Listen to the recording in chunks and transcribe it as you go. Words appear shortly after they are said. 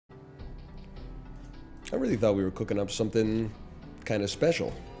I really thought we were cooking up something kind of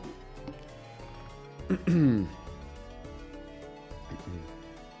special.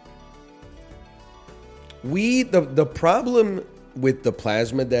 The problem with the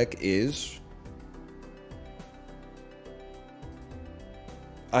plasma deck is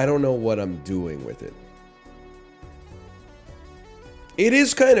I don't know what I'm doing with it. It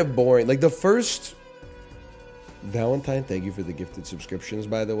is kind of boring. Like the first Valentine, thank you for the gifted subscriptions,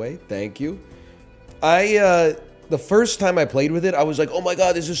 by the way. Thank you. The first time I played with it, I was like, oh my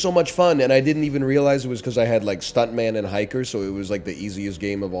god, this is so much fun. And I didn't even realize it was because I had like Stuntman and Hiker, so it was like the easiest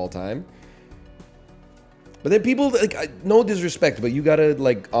game of all time. But then people, like, no disrespect, but you gotta,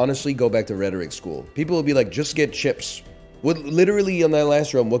 like, honestly go back to rhetoric school. People will be like, just get chips. Literally, on that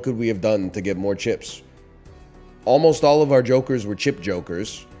last round, what could we have done to get more chips? Almost all of our jokers were chip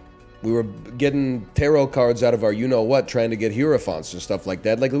jokers. We were getting tarot cards out of our you-know-what, trying to get Hierophants and stuff like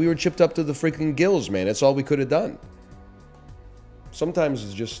that. Like, we were chipped up to the freaking gills, man. That's all we could have done. Sometimes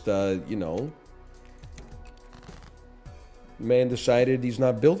it's just, you know, man decided he's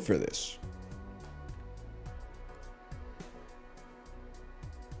not built for this.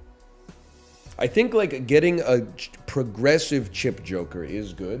 I think, like, getting a progressive chip joker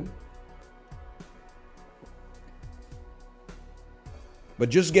is good. But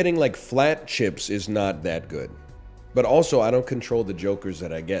just getting, like, flat chips is not that good. But also, I don't control the jokers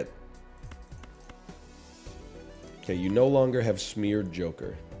that I get. Okay, you no longer have smeared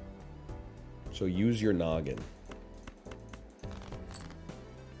joker. So use your noggin.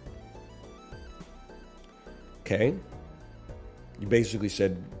 Okay. You basically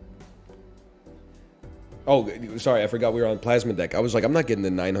said... Oh, sorry, I forgot we were on plasma deck. I was like, I'm not getting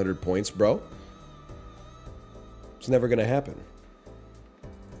the 900 points, bro. It's never gonna happen.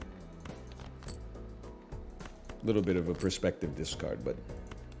 A little bit of a perspective discard, but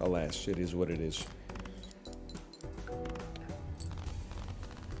alas, it is what it is.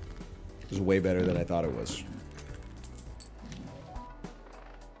 It was way better than I thought it was.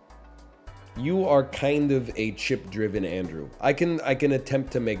 You are kind of a chip-driven Andrew. I can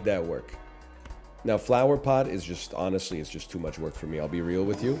attempt to make that work. Now, Flower Pot is just, honestly, it's just too much work for me. I'll be real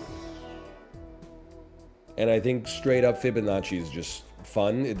with you. And I think straight up Fibonacci is just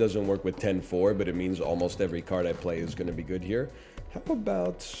fun. It doesn't work with 10-4, but it means almost every card I play is going to be good here. How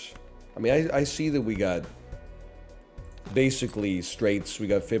about... I mean, I see that we got basically straights. We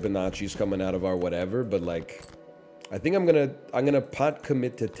got Fibonacci's coming out of our whatever, but like... I think I'm gonna pot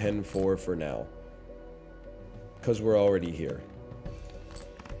commit to 10-4 for now. Because we're already here.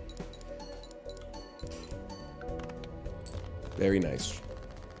 Very nice.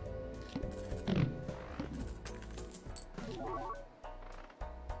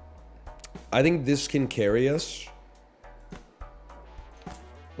 I think this can carry us.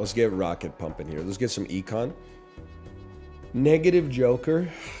 Let's get rocket pumping here. Let's get some econ. Negative joker.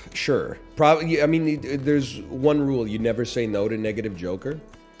 Sure. Probably. I mean, there's one rule. You never say no to negative joker.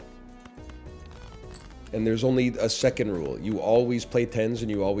 And there's only a second rule. You always play 10s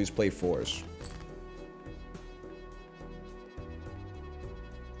and you always play 4s.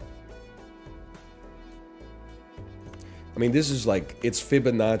 I mean, this is like, it's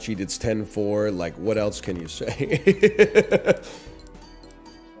Fibonacci, it's 10-4, like, what else can you say?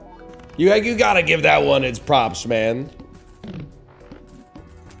 you gotta give that one its props, man.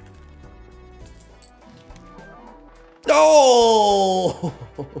 Oh!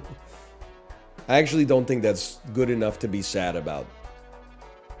 I actually don't think that's good enough to be sad about.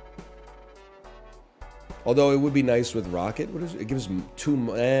 Although it would be nice with Rocket. What is it? It gives too...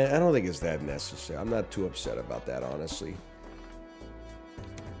 I don't think it's that necessary. I'm not too upset about that, honestly.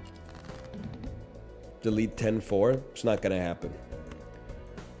 Delete 10-4. It's not going to happen.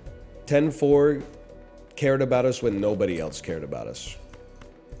 10-4 cared about us when nobody else cared about us.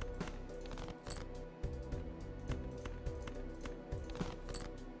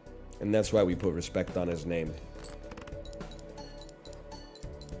 And that's why we put respect on his name.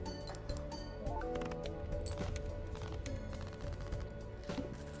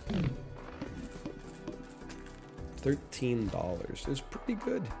 $13 is pretty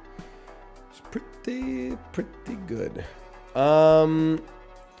good. It's pretty good. I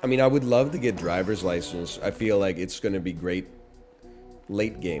mean, I would love to get driver's license. I feel like it's going to be great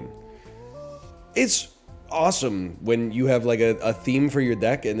late game. It's awesome when you have like a theme for your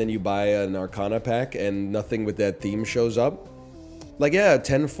deck and then you buy an Arcana pack and nothing with that theme shows up. Like, yeah,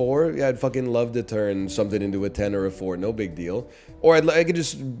 10-4, yeah, I'd fucking love to turn something into a 10 or a 4, no big deal. Or I could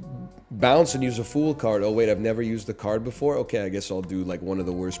just bounce and use a Fool card. Oh wait, I've never used the card before? Okay, I guess I'll do like one of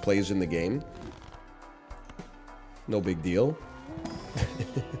the worst plays in the game. No big deal.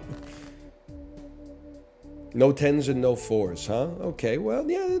 No 10s and no 4s, huh? Okay, well,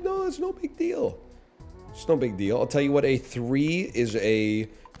 yeah, no, it's no big deal. It's no big deal. I'll tell you what, a 3 is a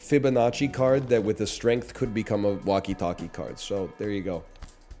Fibonacci card that with the strength could become a walkie-talkie card. So, there you go.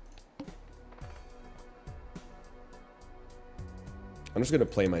 I'm just going to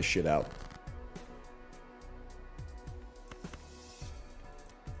play my shit out.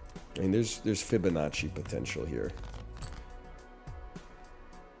 I mean, there's Fibonacci potential here.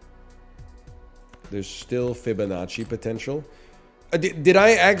 There's still Fibonacci potential. Did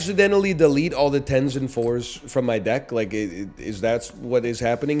I accidentally delete all the 10s and 4s from my deck? Like, is that what is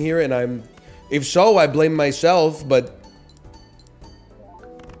happening here? And if so, I blame myself, but...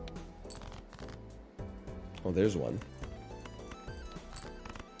 Oh, there's one.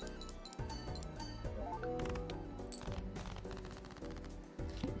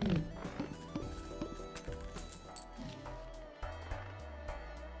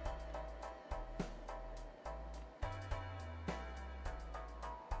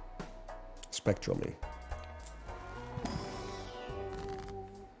 Spectrally.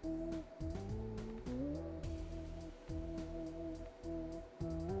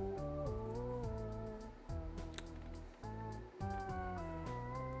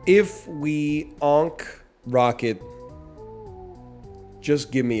 If we onk Rocket,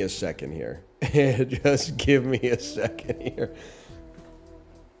 just give me a second here. Just give me a second here.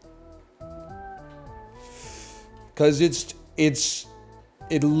 Because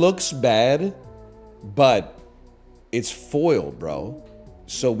it looks bad, but it's foil, bro.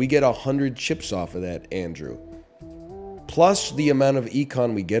 So we get 100 chips off of that, Andrew. Plus the amount of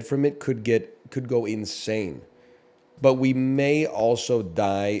econ we get from it could go insane. But we may also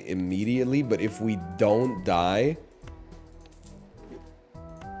die immediately, but if we don't die,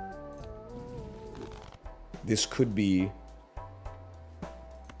 this could be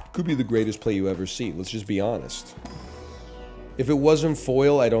the greatest play you ever see. Let's just be honest. If it wasn't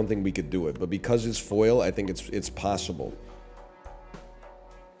foil, I don't think we could do it. But because it's foil, I think it's possible.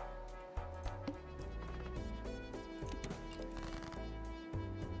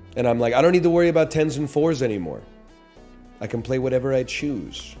 And I'm like, I don't need to worry about 10s and 4s anymore. I can play whatever I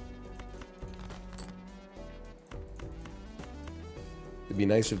choose. It'd be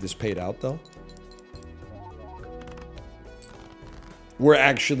nice if this paid out, though. We're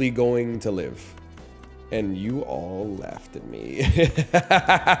actually going to live. And you all laughed at me.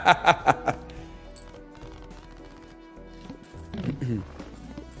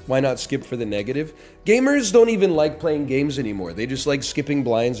 Why not skip for the negative? Gamers don't even like playing games anymore. They just like skipping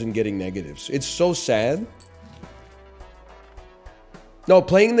blinds and getting negatives. It's so sad. No,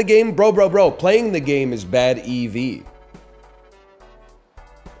 playing the game, bro. Playing the game is bad EV.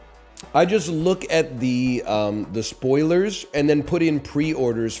 I just look at the spoilers and then put in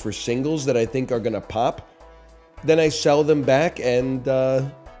pre-orders for singles that I think are gonna pop. Then I sell them back, and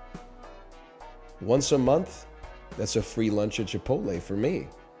once a month, that's a free lunch at Chipotle for me.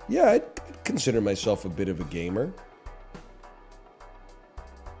 Yeah, I'd consider myself a bit of a gamer.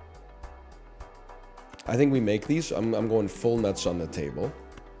 I think we make these. I'm going full nuts on the table.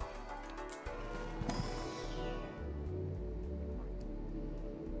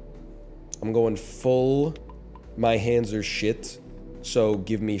 I'm going full, my hands are shit, so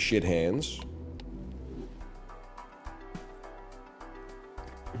give me shit hands.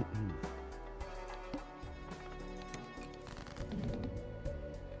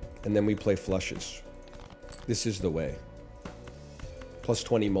 And then we play flushes. This is the way. Plus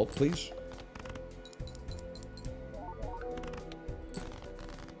 20 mult, please.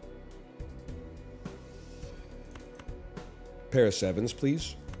 Pair of 7s,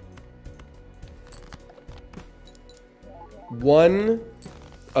 please. One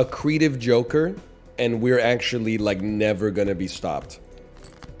accretive joker, and we're actually like never gonna be stopped.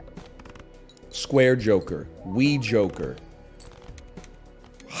 Square joker, wee joker,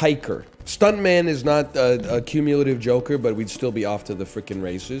 hiker. Stuntman is not a cumulative joker, but we'd still be off to the frickin'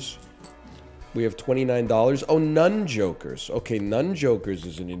 races. We have $29. Oh, none jokers. Okay, none jokers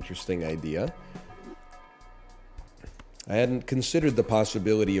is an interesting idea. I hadn't considered the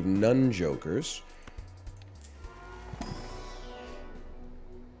possibility of none jokers.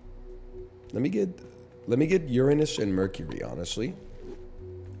 Let me get Uranus and Mercury, honestly.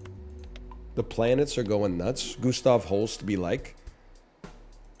 The planets are going nuts. Gustav Holst be like.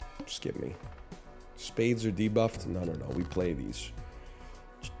 Skip me. Spades are debuffed? No. We play these.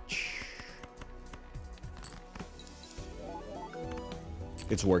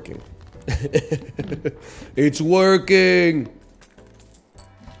 It's working. It's working!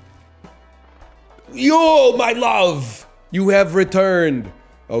 Yo, my love! You have returned.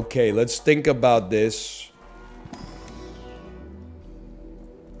 Okay, let's think about this.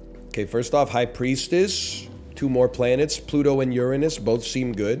 Okay, first off, High Priestess. 2 more planets, Pluto and Uranus, both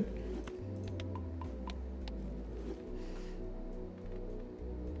seem good.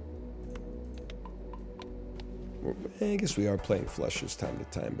 I guess we are playing flushes time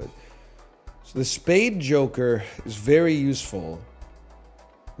to time, but... So the Spade Joker is very useful.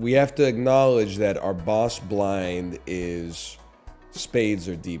 We have to acknowledge that our boss blind is spades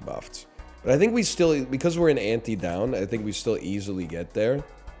are debuffed. But I think we still, because we're an anti-down, I think we still easily get there.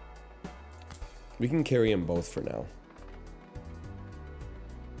 We can carry them both for now.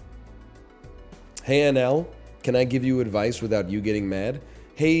 Hey NL, can I give you advice without you getting mad?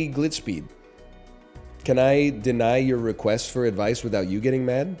 Hey Glitspeed, can I deny your request for advice without you getting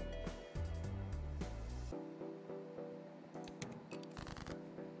mad?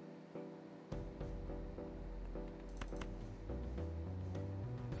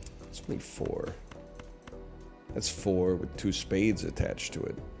 It's only 4. That's 4 with 2 spades attached to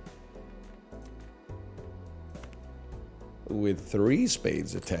it. With 3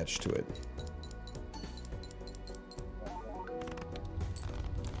 spades attached to it.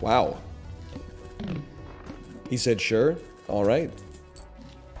 Wow. He said sure. All right.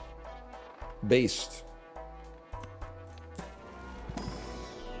 Based.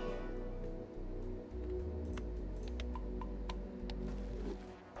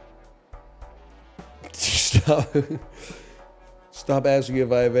 Stop asking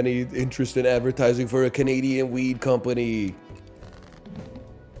if I have any interest in advertising for a Canadian weed company.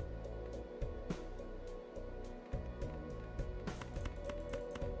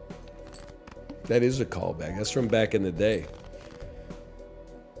 That is a callback. That's from back in the day.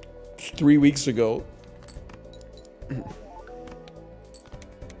 3 weeks ago.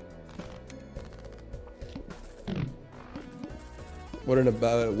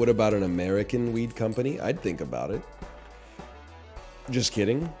 What about an American weed company? I'd think about it. Just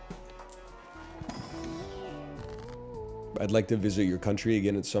kidding. I'd like to visit your country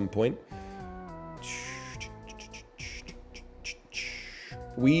again at some point.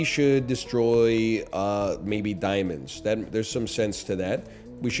 We should destroy maybe diamonds. There's some sense to that.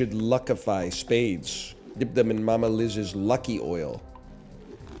 We should luckify spades. Dip them in Mama Liz's lucky oil.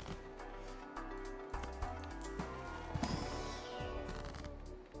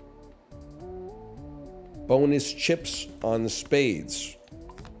 Bonus chips on spades.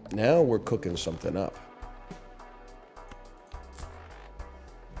 Now we're cooking something up.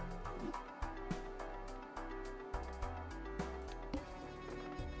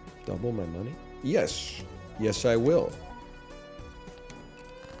 Double my money? Yes. Yes, I will.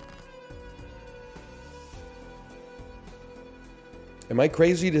 Am I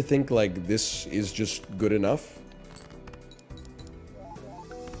crazy to think like this is just good enough?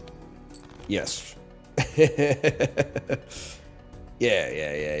 Yes. Yeah,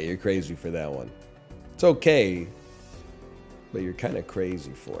 you're crazy for that one. It's okay, but you're kind of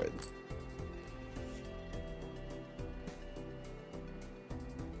crazy for it.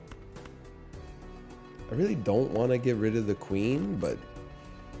 I really don't want to get rid of the queen, but...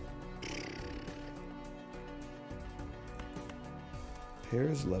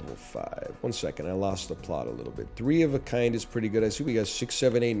 Pairs level 5. 1 second, I lost the plot a little bit. 3 of a kind is pretty good. I see we got 6,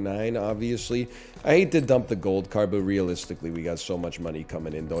 7, 8, 9, obviously. I hate to dump the gold card, but realistically, we got so much money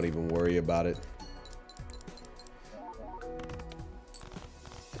coming in. Don't even worry about it.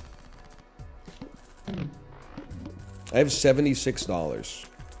 I have $76.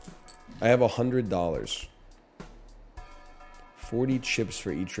 I have $100. 40 chips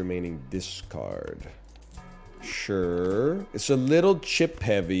for each remaining discard. Sure. It's a little chip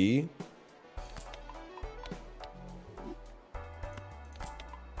heavy.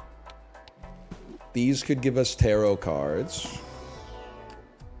 These could give us tarot cards.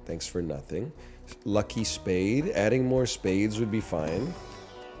 Thanks for nothing. Lucky spade. Adding more spades would be fine.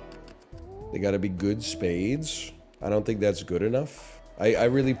 They gotta be good spades. I don't think that's good enough. I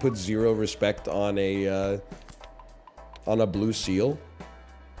really put 0 respect on a blue seal.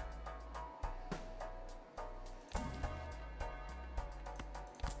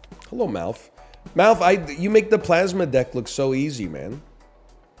 Hello, Malf. Malf, you make the plasma deck look so easy, man.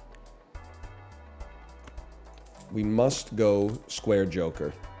 We must go square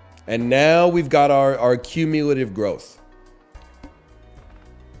joker. And now we've got our cumulative growth.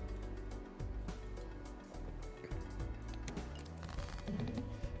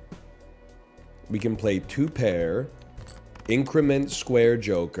 We can play 2 pair, increment square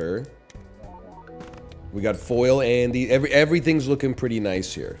joker. We got foil Andy. Everything's looking pretty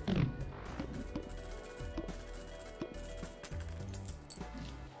nice here.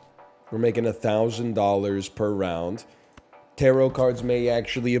 We're making $1,000 per round. Tarot cards may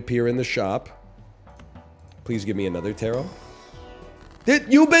actually appear in the shop. Please give me another tarot.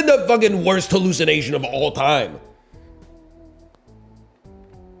 You've been the fucking worst hallucination of all time.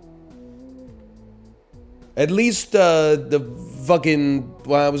 At least the fucking...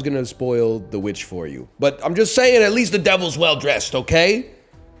 Well, I was gonna spoil the witch for you. But I'm just saying, at least the devil's well dressed, okay?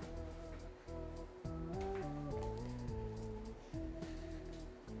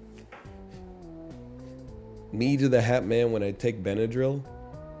 Me to the Hat Man when I take Benadryl.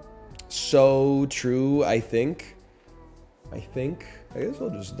 So true, I think. I guess I'll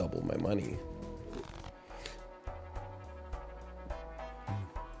just double my money.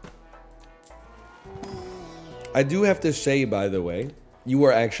 I do have to say, by the way, you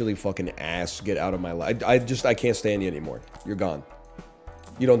are actually fucking ass. Get out of my life. I can't stand you anymore. You're gone.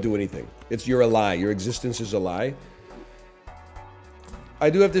 You don't do anything. You're a lie. Your existence is a lie. I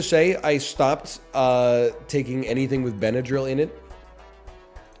do have to say, I stopped taking anything with Benadryl in it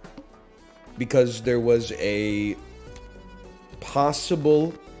because there was a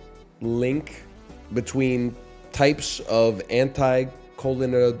possible link between types of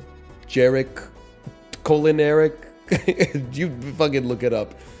anti-cholineric, you fucking look it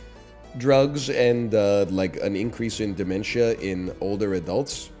up, drugs and like an increase in dementia in older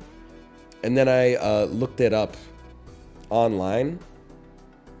adults. And then I looked it up online.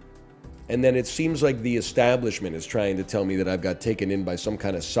 And then it seems like the establishment is trying to tell me that I've got taken in by some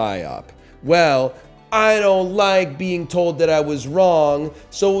kind of psyop. Well, I don't like being told that I was wrong,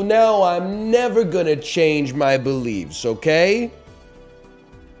 so now I'm never gonna change my beliefs, okay?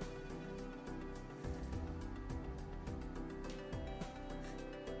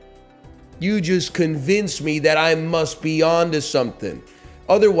 You just convinced me that I must be onto something.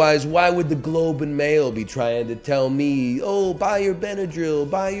 Otherwise, why would the Globe and Mail be trying to tell me, oh, buy your Benadryl,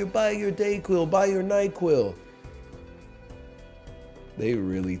 buy your Dayquil, buy your NyQuil? They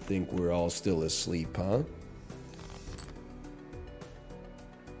really think we're all still asleep, huh?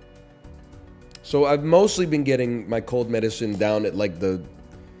 So I've mostly been getting my cold medicine down at like the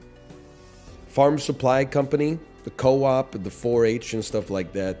farm supply company, the co-op, the 4-H and stuff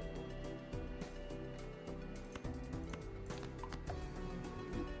like that.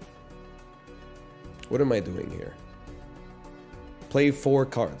 What am I doing here? Play 4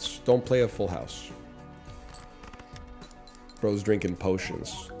 cards. Don't play a full house. Bro's drinking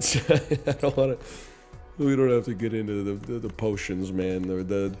potions. I don't want to. We don't have to get into the potions, man, or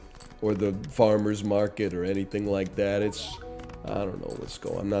the farmer's market or anything like that. It's, I don't know what's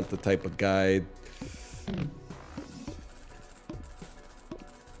going on. I'm not the type of guy.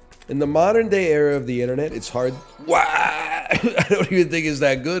 In the modern day era of the internet, it's hard. Wow! I don't even think it's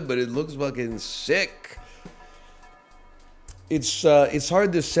that good, but it looks fucking sick. It's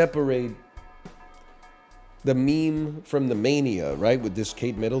hard to separate the meme from the mania, right? With this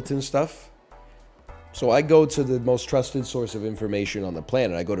Kate Middleton stuff. So I go to the most trusted source of information on the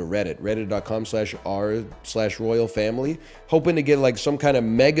planet. I go to Reddit, reddit.com/r/royal family, hoping to get like some kind of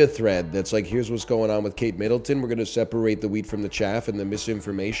mega thread that's like, here's what's going on with Kate Middleton. We're going to separate the wheat from the chaff and the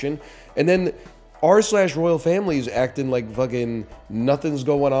misinformation. And then r/royal family is acting like fucking nothing's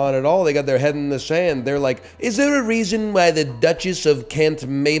going on at all. They got their head in the sand. They're like, is there a reason why the Duchess of Kent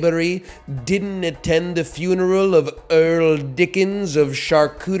Maybury didn't attend the funeral of Earl Dickens of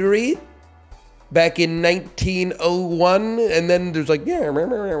Charcuterie back in 1901? And then there's like, yeah.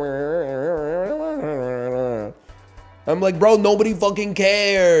 I'm like, bro, nobody fucking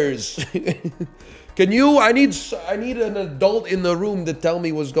cares. Can you? I need an adult in the room to tell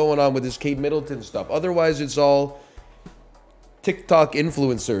me what's going on with this Kate Middleton stuff. Otherwise, it's all TikTok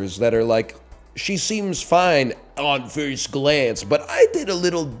influencers that are like, she seems fine on first glance, but I did a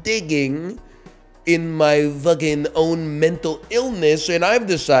little digging in my fucking own mental illness, and I've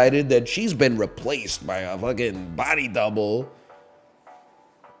decided that she's been replaced by a fucking body double.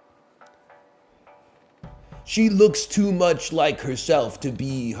 She looks too much like herself to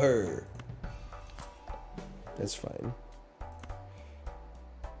be her. That's fine.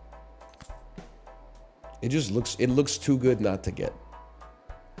 It just looks too good not to get.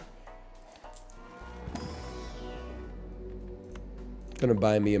 Gonna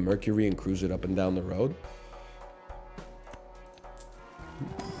buy me a Mercury and cruise it up and down the road.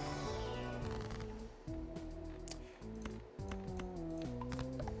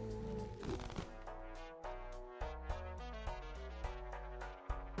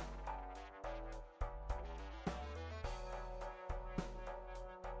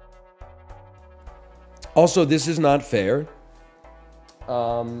 Also, this is not fair.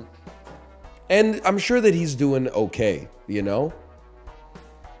 And I'm sure that he's doing okay, you know?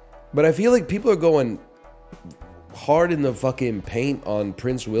 But I feel like people are going hard in the fucking paint on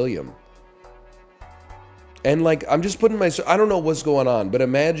Prince William. And, like, I'm just putting myself... I don't know what's going on, but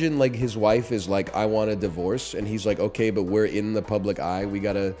imagine, like, his wife is like, I want a divorce. And he's like, okay, but we're in the public eye. We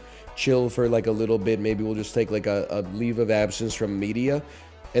gotta chill for, like, a little bit. Maybe we'll just take, like, a leave of absence from media.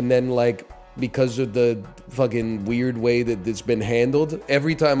 And then, like, because of the fucking weird way that it's been handled,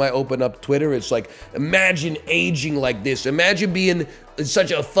 every time I open up Twitter, it's like, imagine aging like this. Imagine being such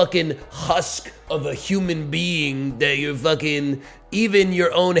a fucking husk of a human being that you're fucking... Even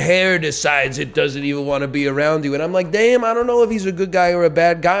your own hair decides it doesn't even want to be around you. And I'm like, damn, I don't know if he's a good guy or a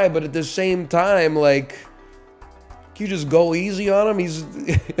bad guy, but at the same time, like, can you just go easy on him? He's...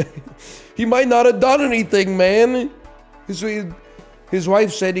 he might not have done anything, man. His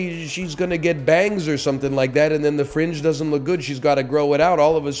wife said she's gonna get bangs or something like that, and then the fringe doesn't look good. She's got to grow it out.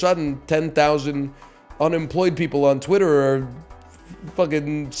 All of a sudden, 10,000 unemployed people on Twitter are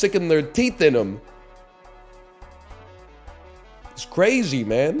fucking sicking their teeth in him. It's crazy,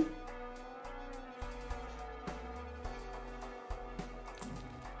 man.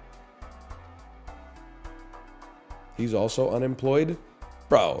 He's also unemployed?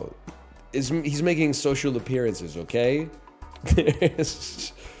 Bro, he's making social appearances, okay?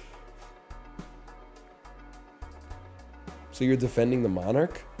 So you're defending the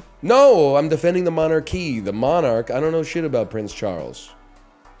monarch? No, I'm defending the monarchy. The monarch, I don't know shit about Prince Charles.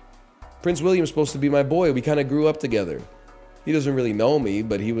 Prince William's supposed to be my boy. We kind of grew up together. He doesn't really know me,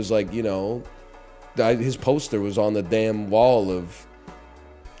 but he was like, you know, his poster was on the damn wall of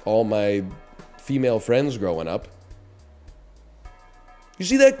all my female friends growing up. You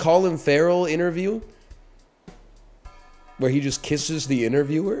see that Colin Farrell interview? Where he just kisses the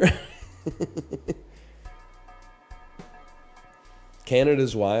interviewer?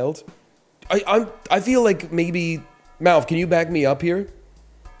 Canada's wild. I feel like maybe... Malf, can you back me up here?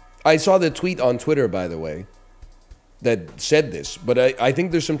 I saw the tweet on Twitter, by the way, that said this, but I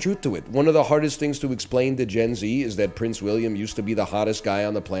think there's some truth to it. One of the hardest things to explain to Gen Z is that Prince William used to be the hottest guy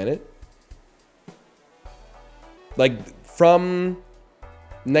on the planet. Like, from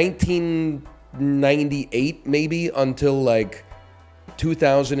 1998, maybe, until, like,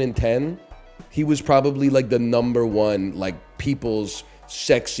 2010, he was probably, like, the #1, like, people's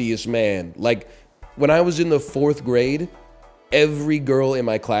sexiest man. Like, when I was in the 4th grade, every girl in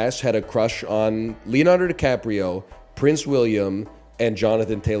my class had a crush on Leonardo DiCaprio, Prince William, and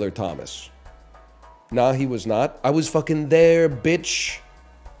Jonathan Taylor Thomas. Nah, he was not. I was fucking there, bitch.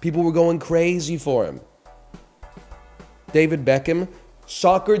 People were going crazy for him. David Beckham.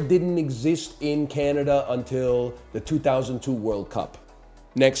 Soccer didn't exist in Canada until the 2002 World Cup.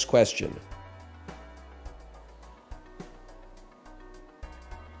 Next question.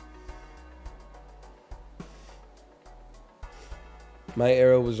 My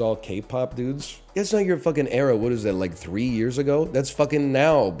era was all K-pop dudes. It's not your fucking era. What is that, like 3 years ago? That's fucking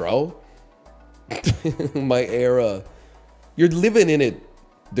now, bro. My era. You're living in it,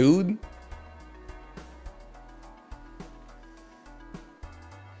 dude.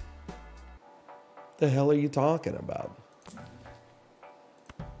 The hell are you talking about?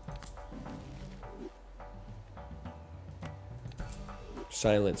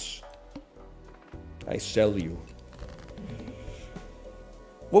 Silence. I sell you.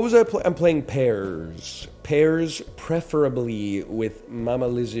 What was I playing? I'm playing pears. Pears, preferably with Mama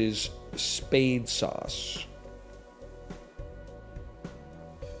Liz's spade sauce.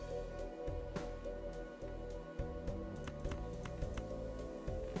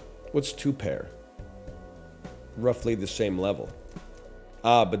 What's 2 pair? Roughly the same level.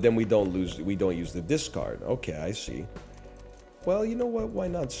 Ah, but then we don't use the discard. Okay, I see. Well, you know what? Why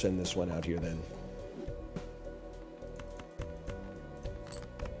not send this one out here then?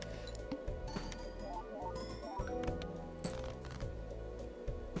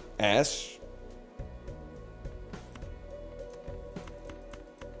 Ass.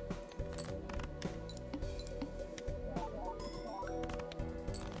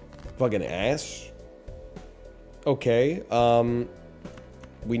 Fucking ass. Okay,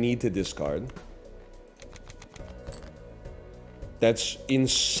 we need to discard. That's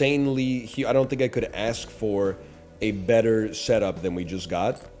insanely... I don't think I could ask for a better setup than we just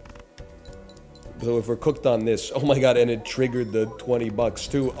got. So if we're cooked on this... Oh my god, and it triggered the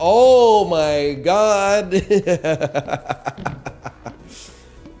 $20 too. Oh my god!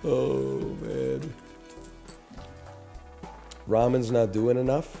 Oh man. Ramen's not doing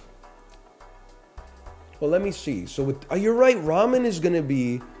enough? Well, let me see. So with, you're right, ramen is going to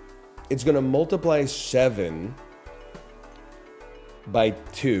be... It's going to multiply 7 by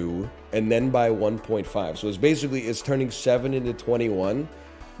 2 and then by 1.5. So it's basically, it's turning 7 into 21.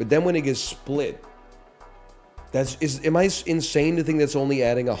 But then when it gets split, Am I insane to think that's only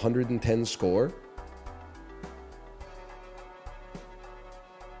adding 110 score?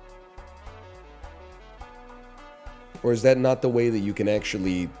 Or is that not the way that you can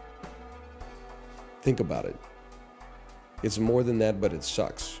actually think about it? It's more than that, but it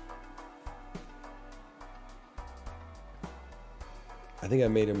sucks. I think I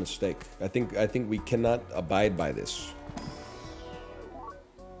made a mistake. I think we cannot abide by this.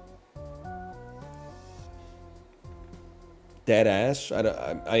 Dead ass.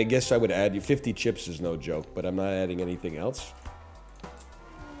 I guess I would add you 50 chips is no joke, but I'm not adding anything else.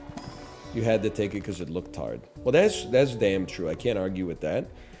 You had to take it because it looked hard. Well, that's damn true. I can't argue with that.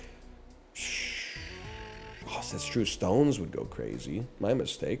 Oh, that's true. Stones would go crazy. My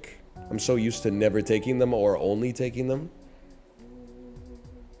mistake. I'm so used to never taking them or only taking them.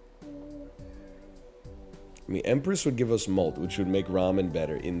 I mean, Empress would give us malt, which would make ramen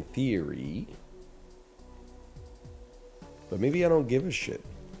better, in theory. But maybe I don't give a shit.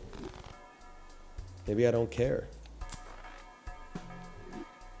 Maybe I don't care.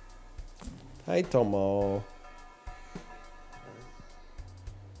 Hi, Tomo.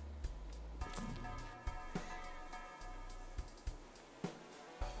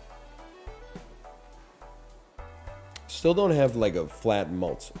 Still don't have like a flat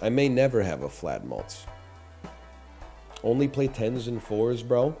malt. I may never have a flat malt. Only play 10s and 4s,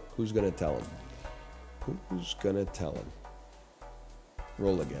 bro? Who's gonna tell him? Who's gonna tell him?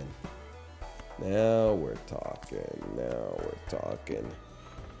 Roll again. Now we're talking. Now we're talking.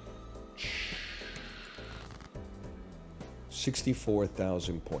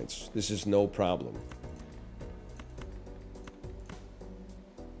 64,000 points. This is no problem.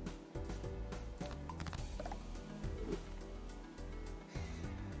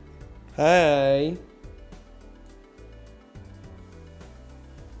 Hi.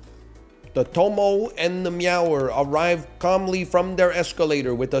 The Tomo and the Meower arrive calmly from their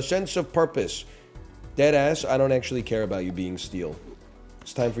escalator with a sense of purpose. Deadass, I don't actually care about you being steel.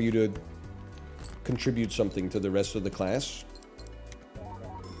 It's time for you to contribute something to the rest of the class.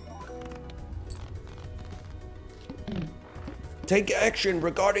 Take action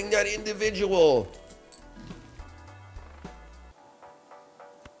regarding that individual.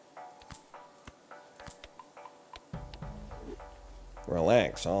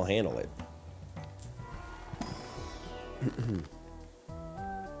 Relax, I'll handle it.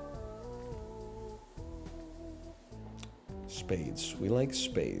 Spades. We like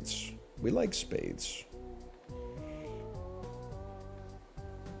spades. We like spades.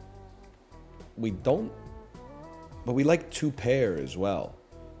 We don't... But we like two pair as well.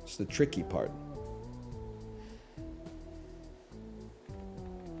 It's the tricky part.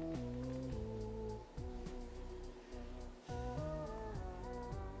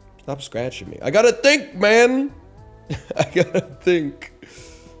 Stop scratching me. I gotta think, man! I gotta think.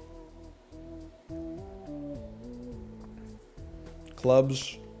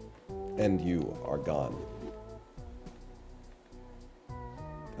 Clubs and you are gone.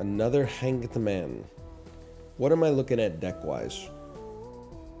 Another hanged man. What am I looking at deck-wise?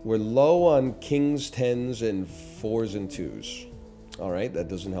 We're low on kings, 10s, and 4s and 2s. Alright, that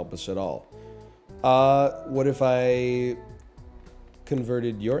doesn't help us at all. What if I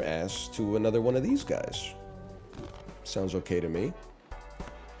converted your ass to another one of these guys? Sounds okay to me.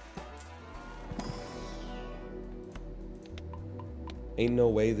 Ain't no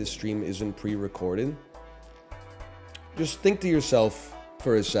way this stream isn't pre-recorded. Just think to yourself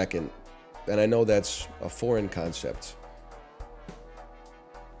for a second, and I know that's a foreign concept.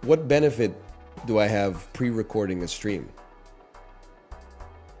 What benefit do I have pre-recording a stream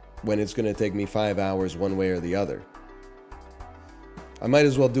when it's going to take me 5 hours one way or the other? I might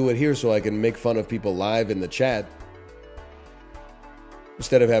as well do it here so I can make fun of people live in the chat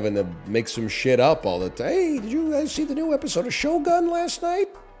instead of having to make some shit up all the time. Hey, did you guys see the new episode of Shogun last night?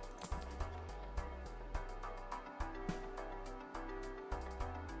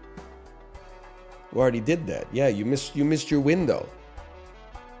 You already did that. Yeah, you missed your window.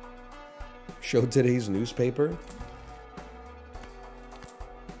 Show today's newspaper.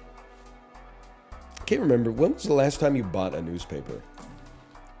 I can't remember. When was the last time you bought a newspaper?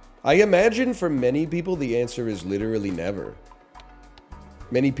 I imagine for many people the answer is literally never.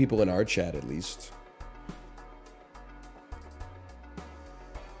 Many people in our chat, at least.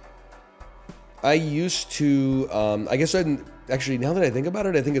 I used to, I guess actually, now that I think about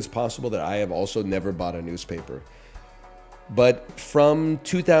it, I think it's possible that I have also never bought a newspaper. But from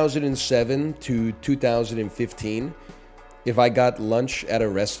 2007 to 2015, if I got lunch at a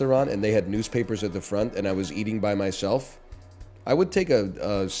restaurant and they had newspapers at the front and I was eating by myself, I would take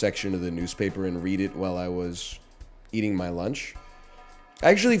a section of the newspaper and read it while I was eating my lunch. I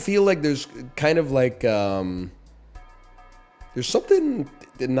actually feel like there's kind of like, there's something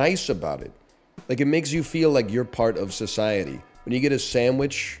nice about it. Like, it makes you feel like you're part of society. When you get a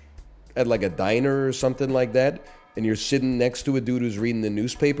sandwich at like a diner or something like that, and you're sitting next to a dude who's reading the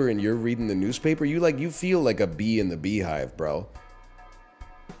newspaper and you're reading the newspaper, you feel like a bee in the beehive, bro.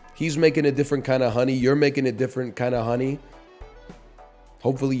 He's making a different kind of honey. You're making a different kind of honey.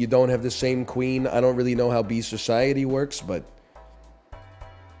 Hopefully you don't have the same queen. I don't really know how bee society works, but...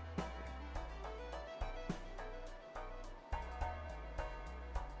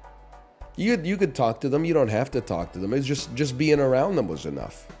 You could talk to them. You don't have to talk to them. It's just being around them was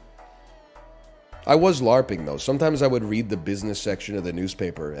enough. I was LARPing, though. Sometimes I would read the business section of the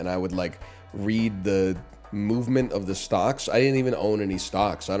newspaper, and I would, like, read the movement of the stocks. I didn't even own any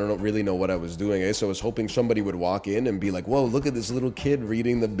stocks. I don't really know what I was doing. I guess I was hoping somebody would walk in and be like, whoa, look at this little kid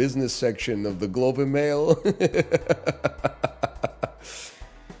reading the business section of the Globe and Mail.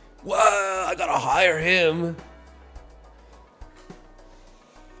 Wow, I gotta hire him.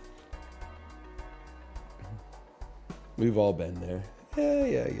 We've all been there.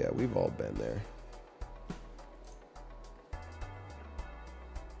 Yeah, we've all been there.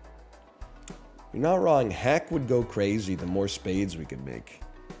 You're not wrong. Hack would go crazy the more spades we could make.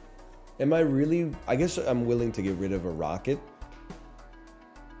 Am I really... I guess I'm willing to get rid of a rocket.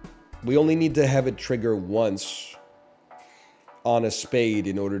 We only need to have it trigger once on a spade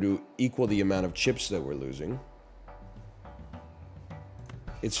in order to equal the amount of chips that we're losing.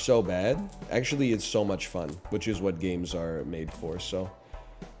 It's so bad. Actually, it's so much fun, which is what games are made for, so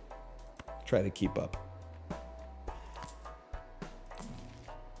try to keep up.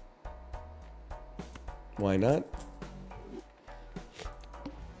 Why not?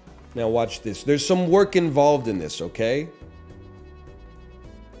 Now watch this. There's some work involved in this, okay?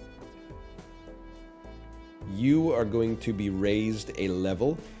 You are going to be raised a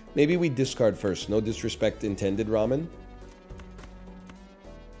level. Maybe we discard first. No disrespect intended, Ramen.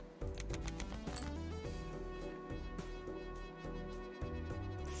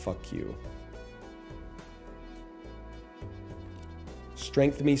 Fuck you.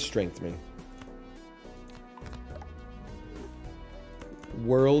 Strength me, strength me.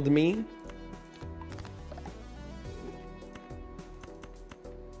 World me.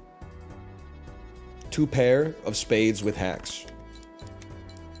 Two pair of spades with hacks.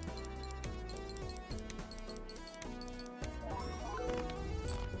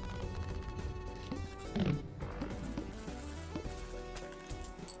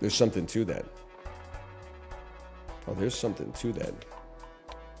 There's something to that. Oh, there's something to that.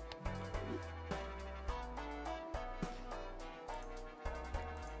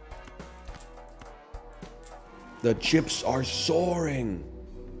 The chips are soaring.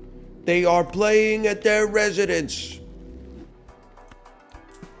 They are playing at their residence.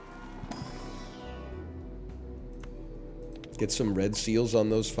 Get some red seals on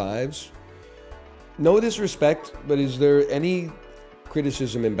those fives. No disrespect, but is there any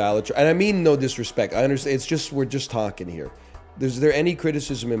criticism in Balatro? And I mean no disrespect. I understand. It's just, we're just talking here. Is there any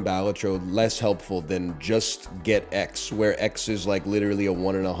criticism in Balatro less helpful than just get X, where X is like literally a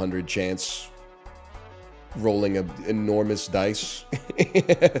 1 in 100 chance rolling an enormous dice?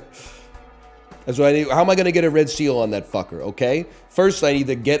 That's what I need. How am I going to get a red seal on that fucker, okay? First, I need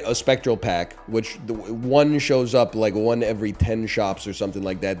to get a spectral pack, which one shows up like 1 every 10 shops or something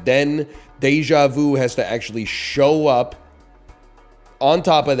like that. Then Deja Vu has to actually show up on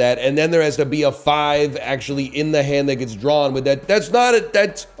top of that, and then there has to be a 5 actually in the hand that gets drawn with that. That's not it.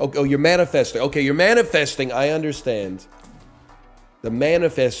 That's... Oh, you're manifesting. Okay, you're manifesting. I understand. The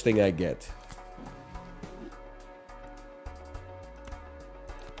manifesting I get.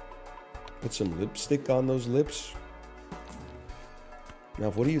 Put some lipstick on those lips.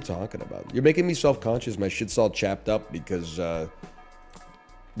 Now, what are you talking about? You're making me self-conscious. My shit's all chapped up because the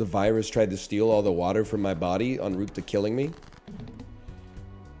virus tried to steal all the water from my body en route to killing me.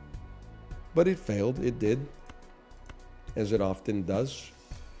 But it failed. It did. As it often does.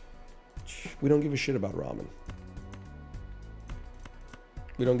 We don't give a shit about ramen.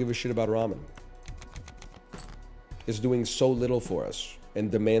 We don't give a shit about ramen. It's doing so little for us and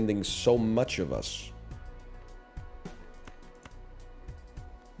demanding so much of us.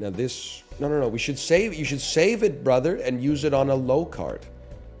 Now this... No. We should save... You should save it, brother, and use it on a low card.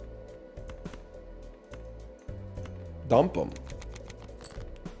 Dump them.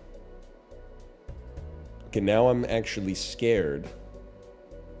 Okay, now I'm actually scared.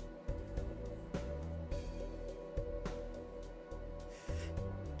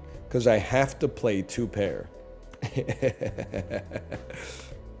 Because I have to play 2 pair.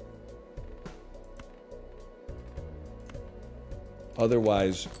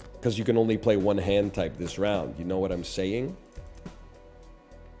 Otherwise, because you can only play one hand type this round. You know what I'm saying?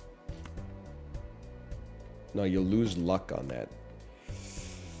 No, you'll lose luck on that.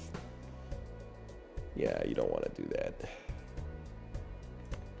 Yeah, you don't want to do that.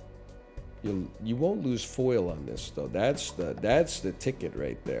 You won't lose foil on this though. That's the ticket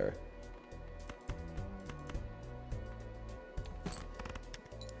right there.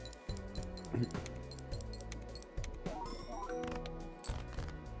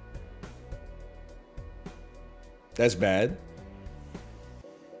 That's bad.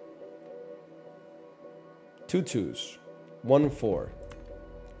 2 2s, 1 4,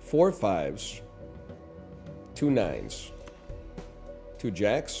 4 5s, 2 9s, 2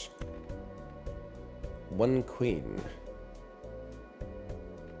 jacks, 1 queen.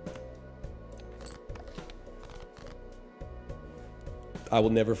 I will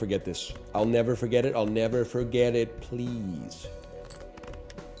never forget this. I'll never forget it. I'll never forget it, please.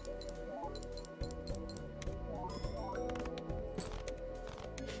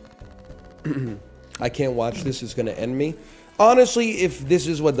 I can't watch this. It's going to end me. Honestly, if this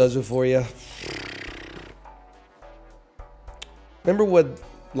is what does it for you. Remember what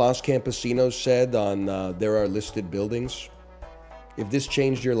Los Campesinos said on There Are Listed Buildings? If this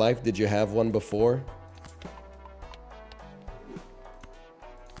changed your life, did you have one before?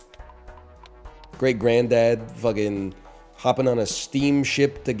 Great granddad fucking hopping on a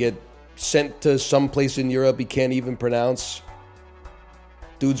steamship to get sent to someplace in Europe he can't even pronounce.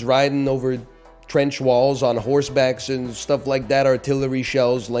 Dude's riding over trench walls on horsebacks and stuff like that. Artillery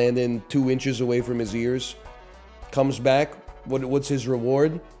shells landing 2 inches away from his ears. Comes back. What's his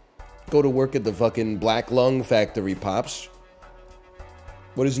reward? Go to work at the fucking Black Lung factory, Pops.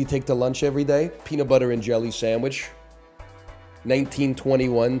 What does he take to lunch every day? Peanut butter and jelly sandwich.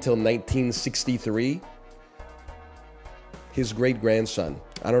 1921 till 1963. His great-grandson.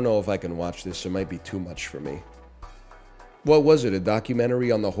 I don't know if I can watch this. It might be too much for me. What was it? A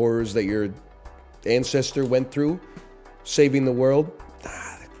documentary on the horrors that your ancestor went through? Saving the world?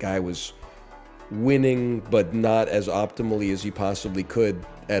 Ah, that guy was winning, but not as optimally as he possibly could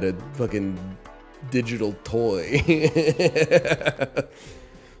at a fucking digital toy.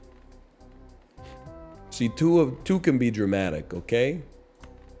 See, two can be dramatic, okay?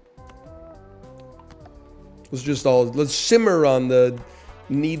 Let's simmer on the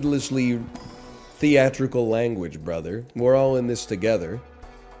needlessly theatrical language, brother. We're all in this together.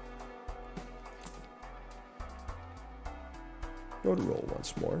 I would roll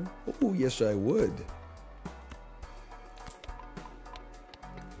once more. Oh, yes, I would.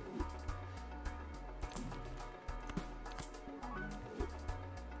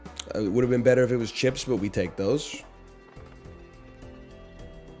 It would have been better if it was chips, but we take those.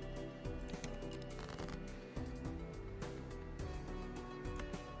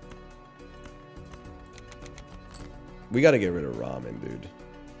 We gotta get rid of ramen, dude.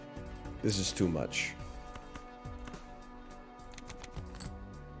 This is too much.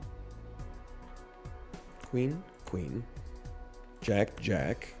 Queen, queen. Jack,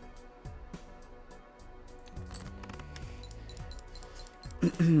 jack.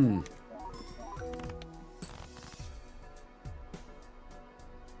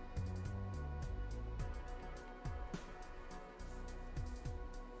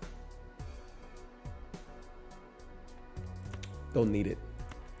 Don't need it.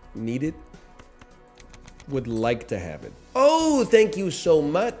 Need it? Would like to have it. Oh, thank you so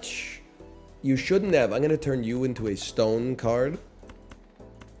much. You shouldn't have. I'm going to turn you into a stone card.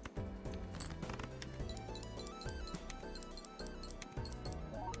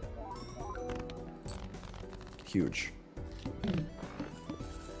 Huge.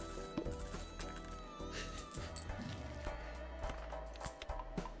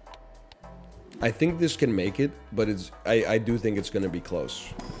 I think this can make it, but I do think it's going to be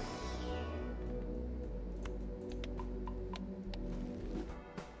close.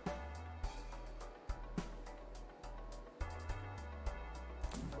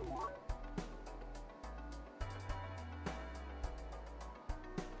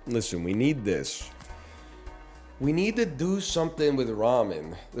 Listen, we need this. We need to do something with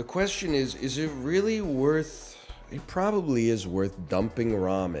ramen. The question is it really worth... It probably is worth dumping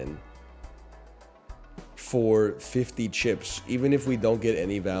ramen for 50 chips, even if we don't get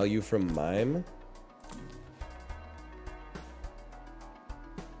any value from Mime.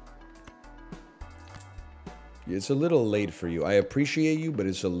 It's a little late for you. I appreciate you, but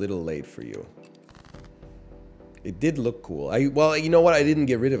it's a little late for you. It did look cool. Well, you know what? I didn't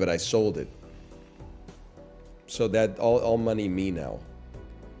get rid of it. I sold it. So that all money me now.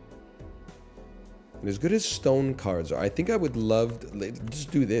 And as good as stone cards are, I think I would love to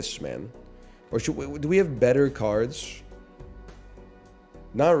just do this, man. Or do we have better cards?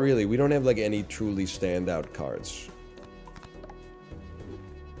 Not really. We don't have like any truly standout cards.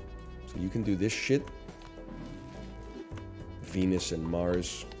 So you can do this shit. Venus and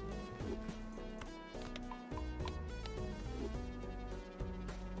Mars.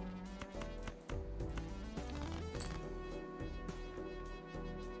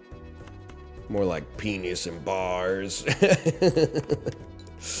 More like penis and bars.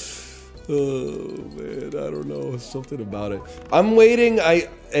 Oh man, I don't know, something about it. I'm waiting.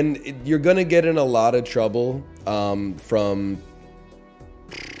 You're gonna get in a lot of trouble from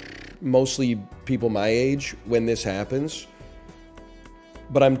mostly people my age when this happens.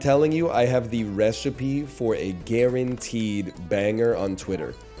 But I'm telling you, I have the recipe for a guaranteed banger on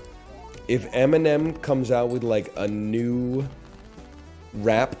Twitter. If Eminem comes out with like a new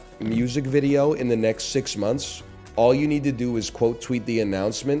rap music video in the next 6 months, all you need to do is quote tweet the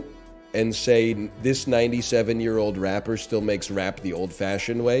announcement and say, this 97-year-old rapper still makes rap the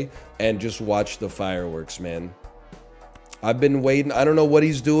old-fashioned way, and just watch the fireworks, man. I've been waiting. I don't know what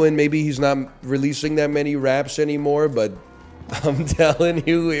he's doing. Maybe he's not releasing that many raps anymore, but I'm telling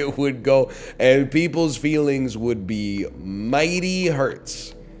you, it would go, and people's feelings would be mighty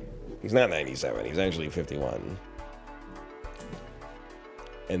hurts. He's not 97. He's actually 51.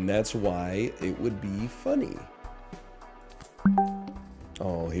 And that's why it would be funny.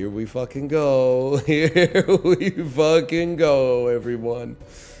 Oh, here we fucking go. Here we fucking go, everyone.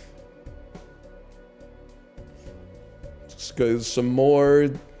 Just got some more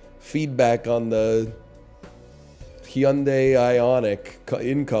feedback on the Hyundai Ioniq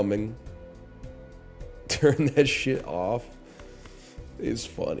incoming. Turn that shit off. It's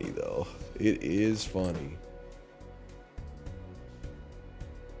funny, though. It is funny.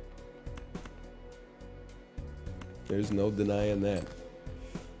 There's no denying that.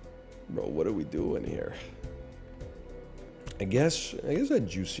 Bro, what are we doing here? I guess I'd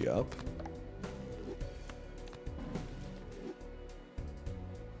juice you up.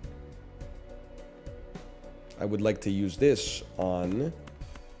 I would like to use this on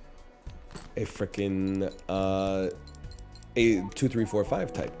a frickin' a 2, 3, 4,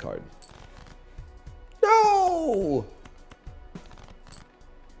 5 type card. No!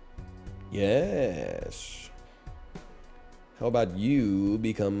 Yes. How about you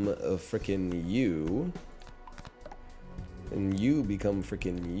become a frickin' you? And you become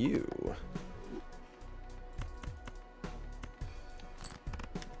frickin' you.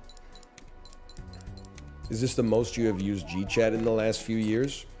 Is this the most you have used GChat in the last few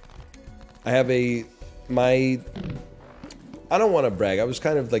years? I have I don't want to brag. I was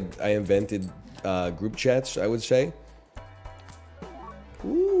kind of like, I invented group chats, I would say.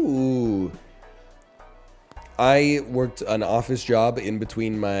 Ooh. I worked an office job in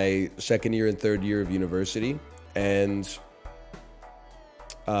between my 2nd year and 3rd year of university, and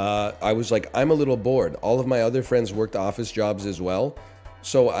I was like, I'm a little bored. All of my other friends worked office jobs as well,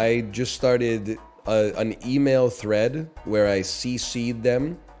 so I just started an email thread where I CC'd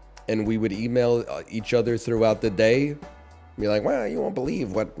them, and we would email each other throughout the day. Be like, well, you won't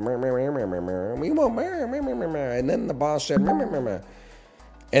believe what, we won't, and then the boss said,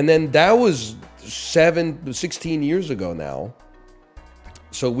 and then that was 16 years ago now.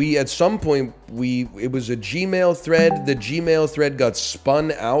 So we, at some point, it was a Gmail thread. The Gmail thread got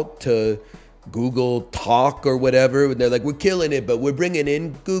spun out to Google Talk or whatever. And they're like, we're killing it, but we're bringing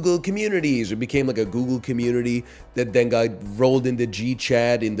in Google Communities. It became like a Google Community that then got rolled into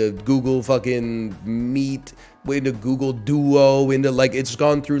GChat, into Google fucking Meet, into Google Duo, into like, it's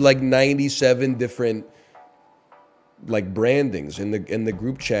gone through like 97 different like brandings, and the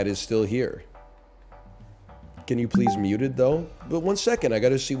group chat is still here. Can you please mute it though? But 1 second, I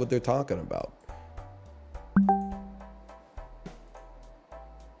gotta see what they're talking about.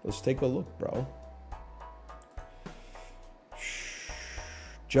 Let's take a look, bro.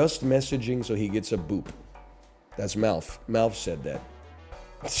 Just messaging so he gets a boop. That's Malf. Malf said that.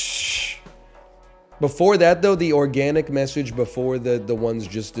 Before that though, the organic message before the ones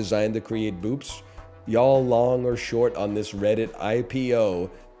just designed to create boops, y'all long or short on this Reddit IPO,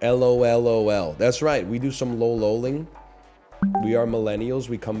 LOLOL. That's right, we do some lololing. We are millennials,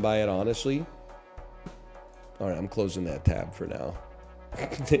 we come by it honestly. Alright, I'm closing that tab for now.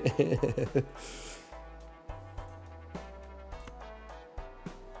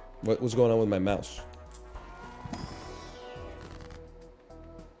 What's going on with my mouse?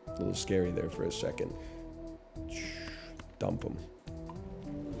 A little scary there for a second. Dump them.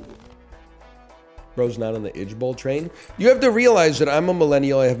 Bro's not on the Idge Bowl train. You have to realize that I'm a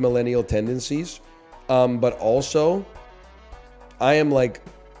millennial. I have millennial tendencies. But also, I am like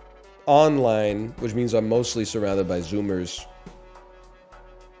online, which means I'm mostly surrounded by Zoomers.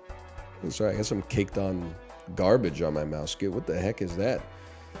 Sorry, I guess I'm caked on garbage on my mouse. What the heck is that?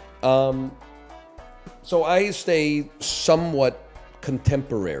 So I stay somewhat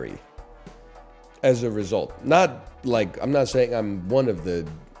contemporary as a result. Not like, I'm not saying I'm one of the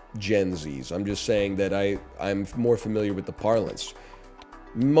Gen Zs. I'm just saying that I'm more familiar with the parlance.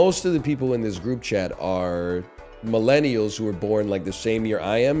 Most of the people in this group chat are millennials who were born like the same year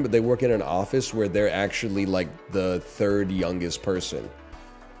I am, but they work in an office where they're actually like the third youngest person.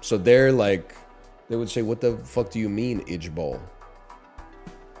 So they're like, they would say, what the fuck do you mean, Idge Bowl?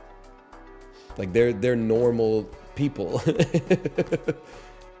 Like they're normal people.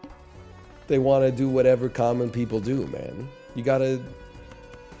 They want to do whatever common people do, man. You gotta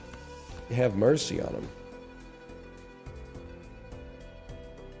have mercy on them.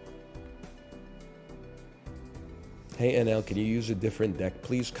 Hey NL, can you use a different deck,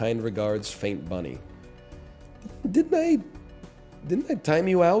 please? Kind regards, Faint Bunny. Didn't I time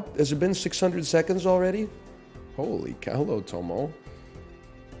you out? Has it been 600 seconds already? Holy cow. Hello, Tomo.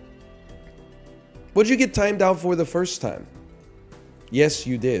 What'd you get timed out for the first time? Yes,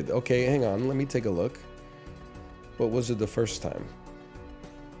 you did. Okay, hang on. Let me take a look. What was it the first time?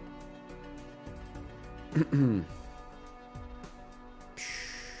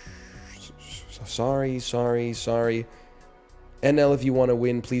 Sorry. NL, if you want to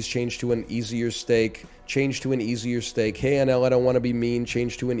win, please change to an easier stake. Change to an easier stake. Hey, NL, I don't want to be mean.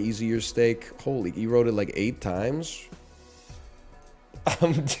 Change to an easier stake. Holy, you wrote it like 8 times?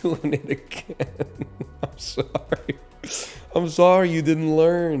 I'm doing it again. I'm sorry. I'm sorry you didn't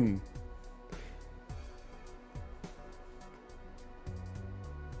learn.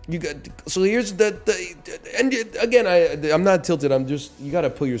 You got, so here's and again, I'm not tilted. I'm just, you got to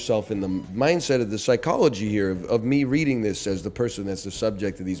put yourself in the mindset of the psychology here of me reading this as the person that's the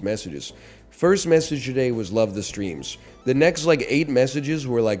subject of these messages. First message today was love the streams. The next like 8 messages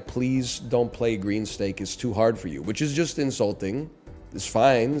were like, please don't play green stake. It's too hard for you, which is just insulting. It's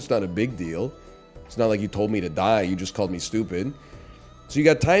fine. It's not a big deal. It's not like you told me to die. You just called me stupid. So you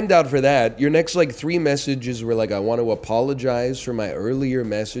got timed out for that. Your next like 3 messages were like, I want to apologize for my earlier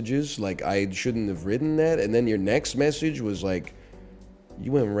messages. Like I shouldn't have written that. And then your next message was like,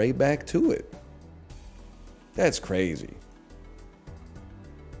 you went right back to it. That's crazy.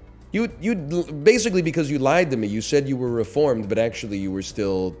 You basically, because you lied to me, you said you were reformed, but actually you were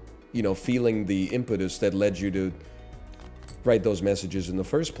still, you know, feeling the impetus that led you to write those messages in the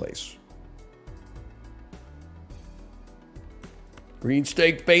first place. Green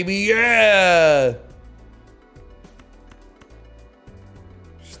steak, baby, yeah!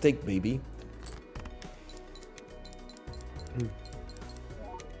 Steak, baby.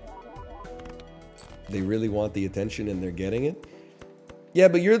 They really want the attention and they're getting it? Yeah,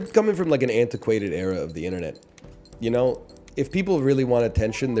 but you're coming from like an antiquated era of the internet. You know, if people really want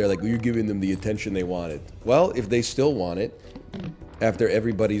attention, they're like, well, you're giving them the attention they wanted. Well, if they still want it, after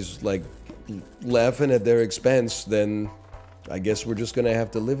everybody's like laughing at their expense, then I guess we're just gonna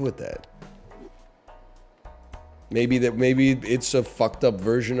have to live with that. Maybe it's a fucked up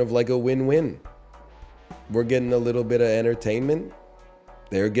version of like a win-win. We're getting a little bit of entertainment.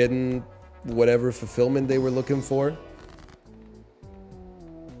 They're getting whatever fulfillment they were looking for.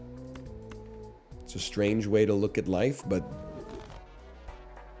 It's a strange way to look at life, but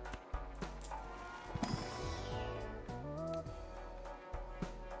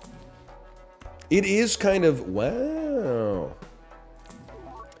it is kind of, wow.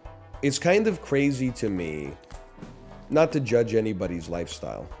 It's kind of crazy to me, not to judge anybody's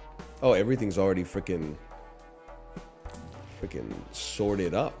lifestyle. Oh, everything's already freaking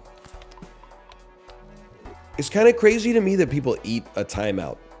sorted up. It's kind of crazy to me that people eat a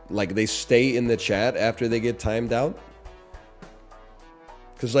timeout. Like, they stay in the chat after they get timed out.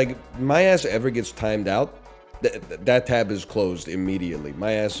 Because, like, my ass ever gets timed out, that tab is closed immediately.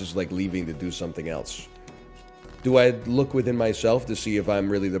 My ass is, like, leaving to do something else. Do I look within myself to see if I'm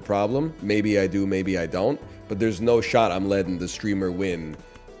really the problem? Maybe I do, maybe I don't. But there's no shot I'm letting the streamer win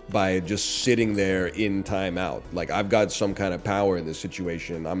by just sitting there in timeout. Like, I've got some kind of power in this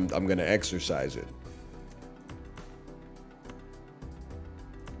situation. I'm going to exercise it.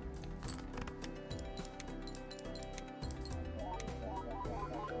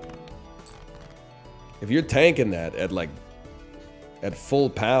 If you're tanking that at full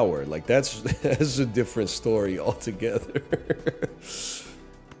power, like that's a different story altogether.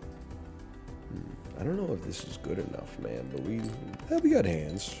 I don't know if this is good enough, man, but we got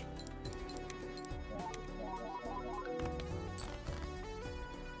hands.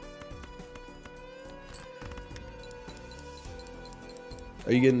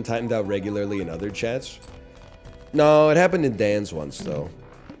 Are you getting timed out regularly in other chats? No, it happened in Dan's once, though.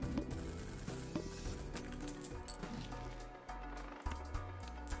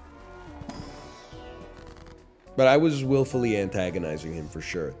 But I was willfully antagonizing him for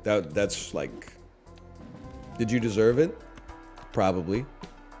sure. That's like... Did you deserve it? Probably.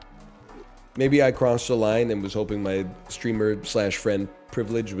 Maybe I crossed the line and was hoping my streamer/friend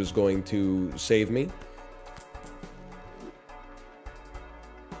privilege was going to save me.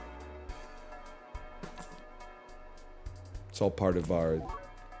 It's all part of our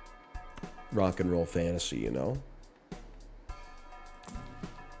rock and roll fantasy, you know?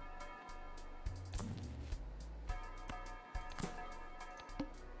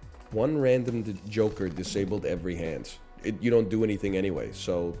 One random joker disabled every hand. You don't do anything anyway,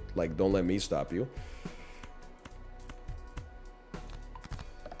 so, like, don't let me stop you.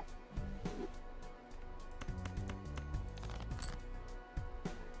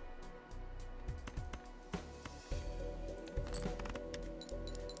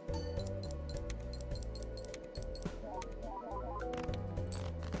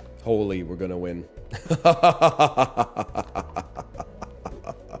 Holy, we're gonna win.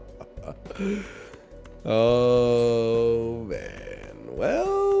 Oh, man.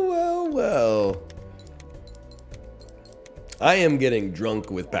 Well. I am getting drunk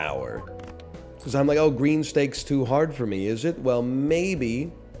with power. Because I'm like, oh, green steak's too hard for me, is it? Well,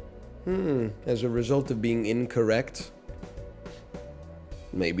 maybe. As a result of being incorrect.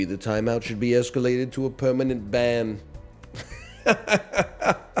 Maybe the timeout should be escalated to a permanent ban.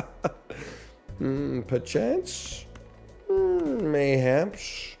 Perchance?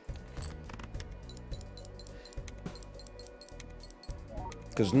 Mayhaps.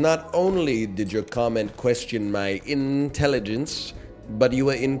 Because not only did your comment question my intelligence, but you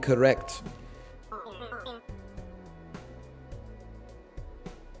were incorrect.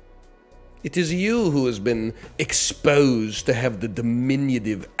 It is you who has been exposed to have the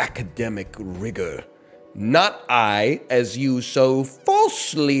diminutive academic rigor. Not I, as you so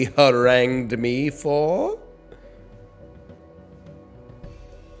falsely harangued me for.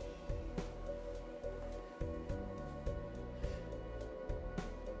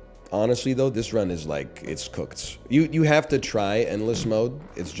 Honestly, though, this run is like, it's cooked. You have to try endless mode.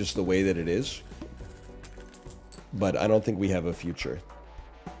 It's just the way that it is. But I don't think we have a future.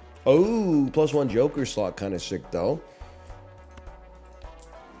 Oh, +1 Joker slot, kind of sick, though.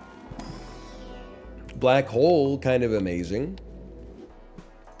 Black hole, kind of amazing.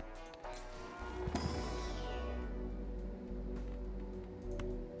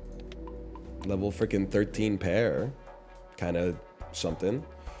 Level freaking 13 pair. Kind of something.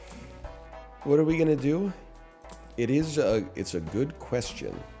 What are we gonna do? It's a good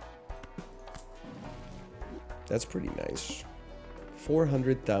question. That's pretty nice.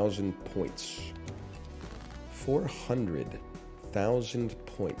 400,000 points. 400,000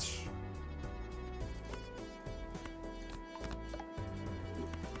 points.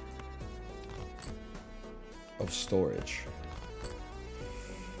 Of storage.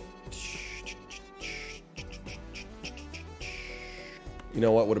 You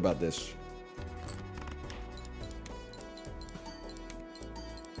know what? What about this?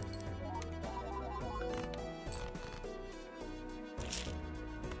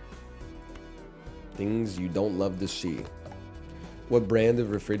 Things you don't love to see. What brand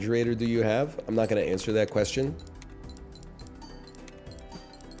of refrigerator do you have? I'm not going to answer that question.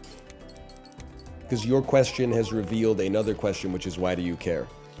 Because your question has revealed another question, which is why do you care?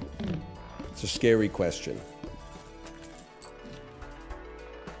 It's a scary question.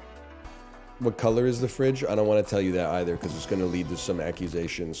 What color is the fridge? I don't want to tell you that either, because it's going to lead to some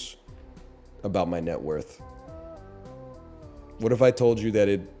accusations about my net worth. What if I told you that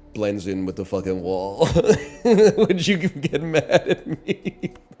it blends in with the fucking wall? Would you get mad at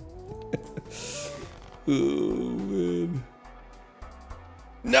me? Oh, man.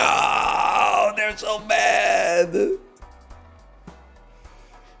 No! They're so bad!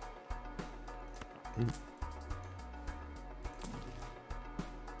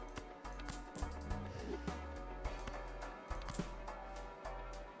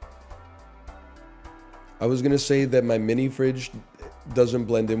 I was gonna say that my mini fridge doesn't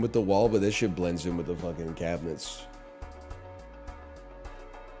blend in with the wall, but this shit blends in with the fucking cabinets.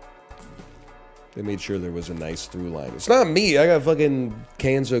 They made sure there was a nice through line. It's not me. I got fucking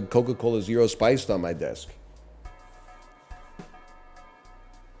cans of Coca-Cola Zero Spiced on my desk.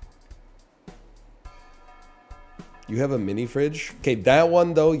 You have a mini fridge? Okay, that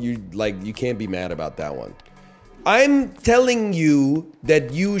one though, you can't be mad about that one. I'm telling you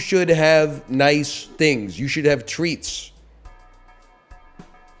that you should have nice things. You should have treats.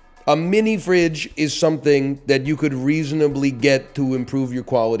 A mini fridge is something that you could reasonably get to improve your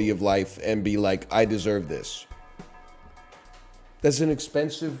quality of life and be like, I deserve this. That's an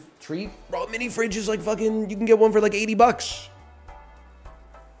expensive treat. Bro, a mini fridge is like fucking, you can get one for like 80 bucks.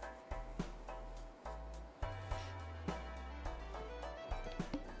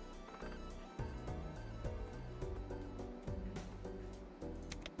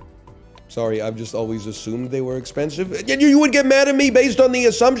 Sorry, I've just always assumed they were expensive. You would get mad at me based on the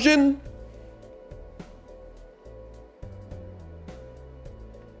assumption?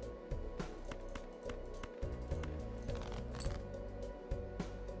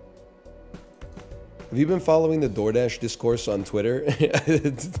 Have you been following the DoorDash discourse on Twitter?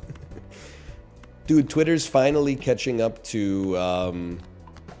 Dude, Twitter's finally catching up to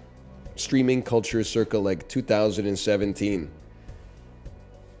streaming culture circa like 2017.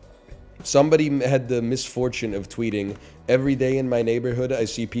 Somebody had the misfortune of tweeting, every day in my neighborhood, I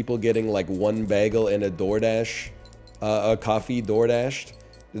see people getting like one bagel and a DoorDash, a coffee DoorDashed.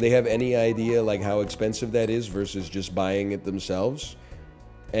 Do they have any idea like how expensive that is versus just buying it themselves?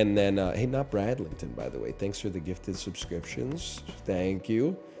 And then, hey, not Bradlington, by the way. Thanks for the gifted subscriptions. Thank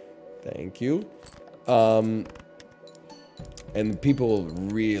you. Thank you. And people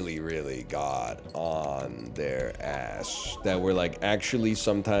really, really got on their ass. That were like, actually,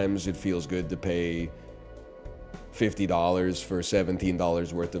 sometimes it feels good to pay $50 for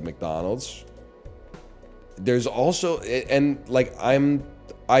 $17 worth of McDonald's. There's also, and like,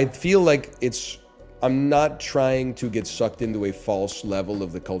 I feel like I'm not trying to get sucked into a false level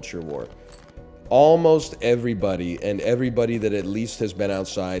of the culture war. Almost everybody, and everybody that at least has been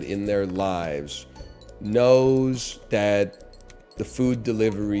outside in their lives, knows that the food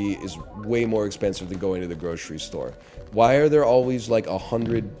delivery is way more expensive than going to the grocery store. Why are there always like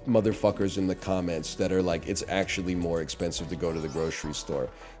 100 motherfuckers in the comments that are like, it's actually more expensive to go to the grocery store?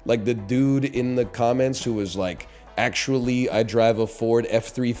 Like the dude in the comments who was like, actually, I drive a Ford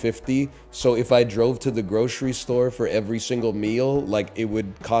F-350, so if I drove to the grocery store for every single meal, like it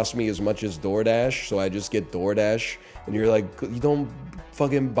would cost me as much as DoorDash, so I just get DoorDash. And you're like, you don't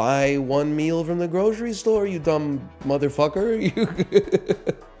fucking buy one meal from the grocery store, you dumb motherfucker.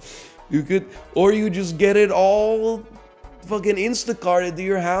 You could, or you just get it all fucking Instacarted to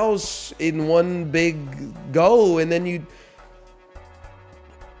your house in one big go, and then you...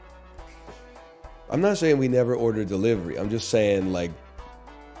 I'm not saying we never order delivery. I'm just saying, like,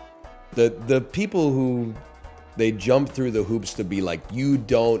 the people who they jump through the hoops to be like, you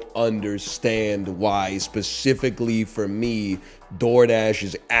don't understand why specifically for me, DoorDash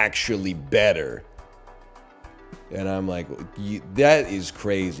is actually better. And I'm like, that is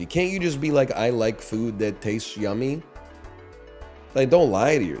crazy. Can't you just be like, I like food that tastes yummy? Like, don't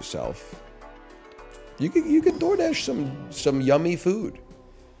lie to yourself. You could DoorDash some yummy food.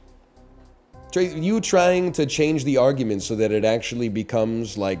 You trying to change the argument so that it actually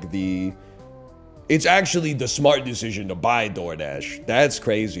becomes like it's actually the smart decision to buy DoorDash. That's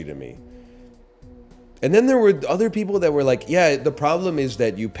crazy to me. And then there were other people that were like, yeah, the problem is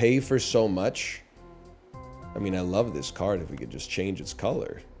that you pay for so much. I mean, I love this card if we could just change its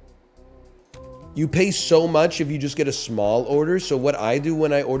color. You pay so much if you just get a small order. So what I do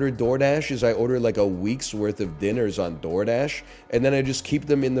when I order DoorDash is I order like a week's worth of dinners on DoorDash, and then I just keep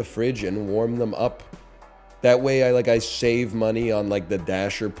them in the fridge and warm them up. That way I save money on like the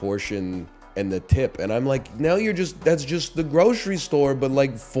Dasher portion and the tip. And I'm like, now that's just the grocery store, but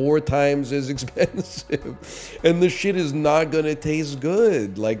like 4 times as expensive. And the shit is not gonna taste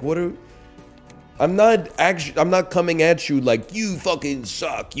good. Like, I'm not coming at you like, you fucking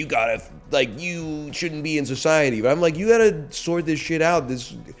suck, you gotta, like, you shouldn't be in society. But I'm like, you gotta sort this shit out.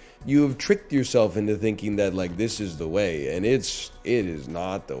 You have tricked yourself into thinking that, like, this is the way. And it is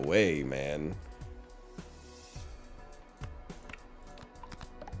not the way, man.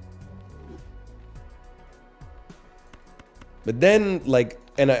 But then, like,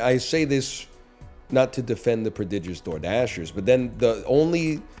 and I say this not to defend the prodigious DoorDashers, but then the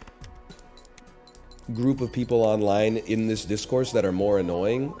only group of people online in this discourse that are more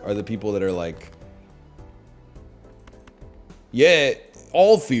annoying are the people that are like, yeah,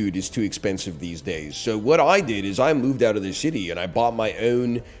 all food is too expensive these days. So what I did is I moved out of the city and I bought my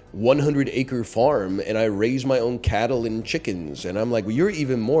own 100-acre farm and I raised my own cattle and chickens. And I'm like, well, you're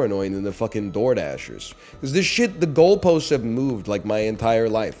even more annoying than the fucking DoorDashers. Because this shit, the goalposts have moved like my entire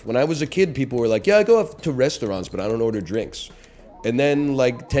life. When I was a kid, people were like, yeah, I go out to restaurants, but I don't order drinks. And then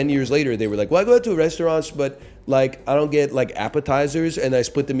like 10 years later, they were like, well, I go out to restaurants, but like I don't get like appetizers, and I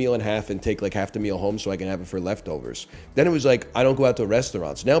split the meal in half and take like half the meal home so I can have it for leftovers. Then it was like, I don't go out to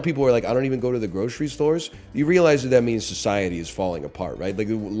restaurants. Now people are like, I don't even go to the grocery stores. You realize that that means society is falling apart, right? Like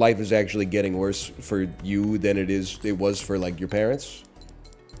life is actually getting worse for you than it was for like your parents.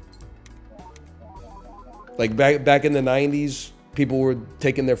 Like back in the 90s, people were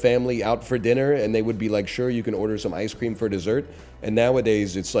taking their family out for dinner and they would be like, sure, you can order some ice cream for dessert. And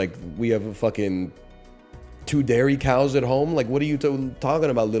nowadays it's like, we have a fucking 2 dairy cows at home. Like, what are you talking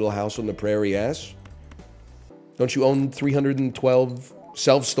about, little house on the prairie ass? Don't you own 312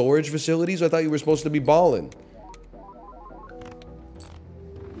 self-storage facilities? I thought you were supposed to be balling.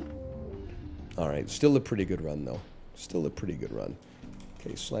 All right, still a pretty good run though. Still a pretty good run.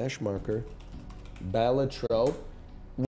 Okay, slash marker. Balatro.